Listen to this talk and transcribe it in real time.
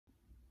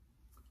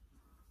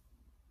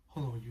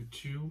Hello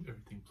YouTube,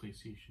 everything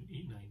PlayStation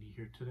 890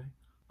 here today.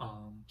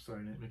 Sorry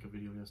I didn't make a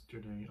video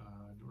yesterday.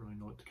 I didn't really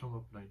know what to come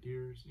up with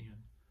ideas and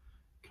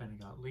kind of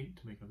got late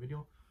to make a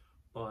video.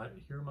 But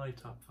here are my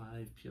top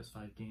 5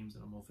 PS5 games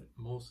that I'm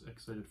most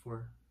excited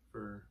for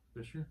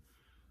this year.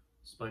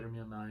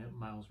 Spider-Man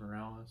Miles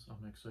Morales,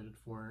 I'm excited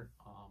for it.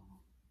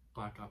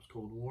 Black Ops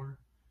Cold War,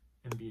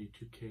 NBA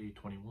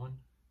 2K21,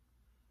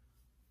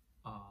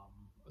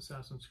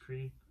 Assassin's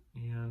Creed,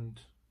 and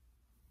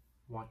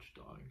Watch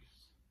Dogs.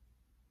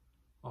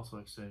 Also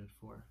excited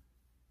for.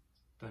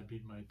 That'd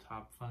be my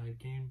top 5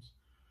 games.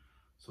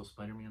 So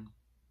Spider-Man,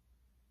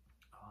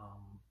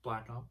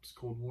 Black Ops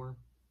Cold War,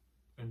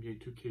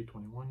 NBA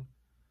 2K21,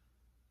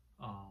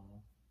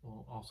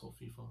 well, also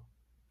FIFA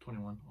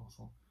 21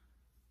 also,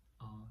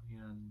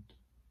 and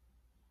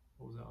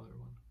what was that other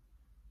one?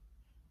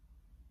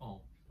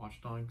 Oh,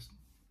 Watch Dogs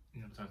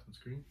and Assassin's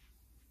Creed.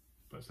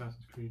 But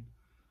Assassin's Creed,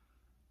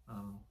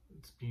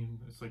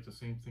 it's like the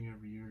same thing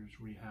every year, is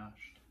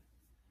rehashed.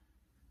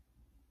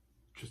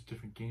 Just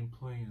different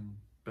gameplay and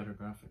better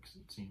graphics,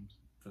 it seems,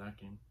 for that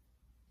game.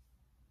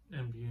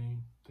 NBA,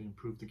 they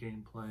improved the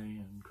gameplay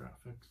and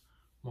graphics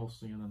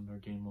mostly, and then their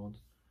game modes.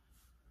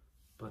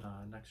 But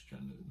next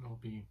gen,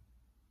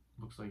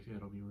 looks like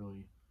it'll be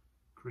really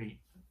great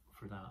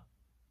for that,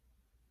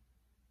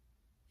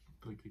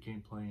 like the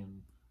gameplay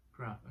and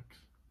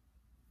graphics.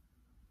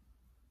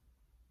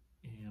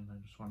 And I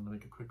just wanted to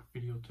make a quick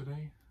video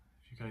today.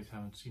 If you guys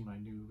haven't seen my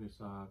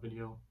newest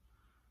video,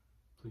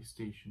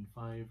 PlayStation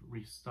 5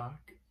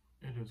 Restock,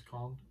 it is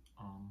called.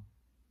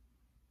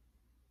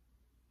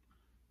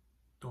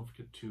 Don't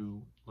forget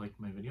to like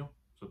my video,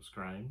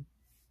 subscribe,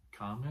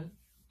 comment,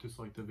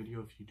 dislike the video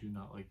if you do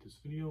not like this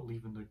video.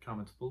 Leave in the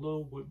comments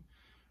below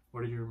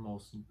what are your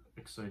most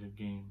excited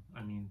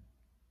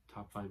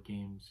top 5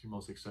 games you're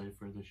most excited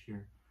for this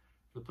year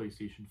for the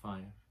PlayStation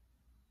 5.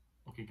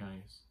 Okay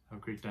guys, have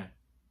a great day.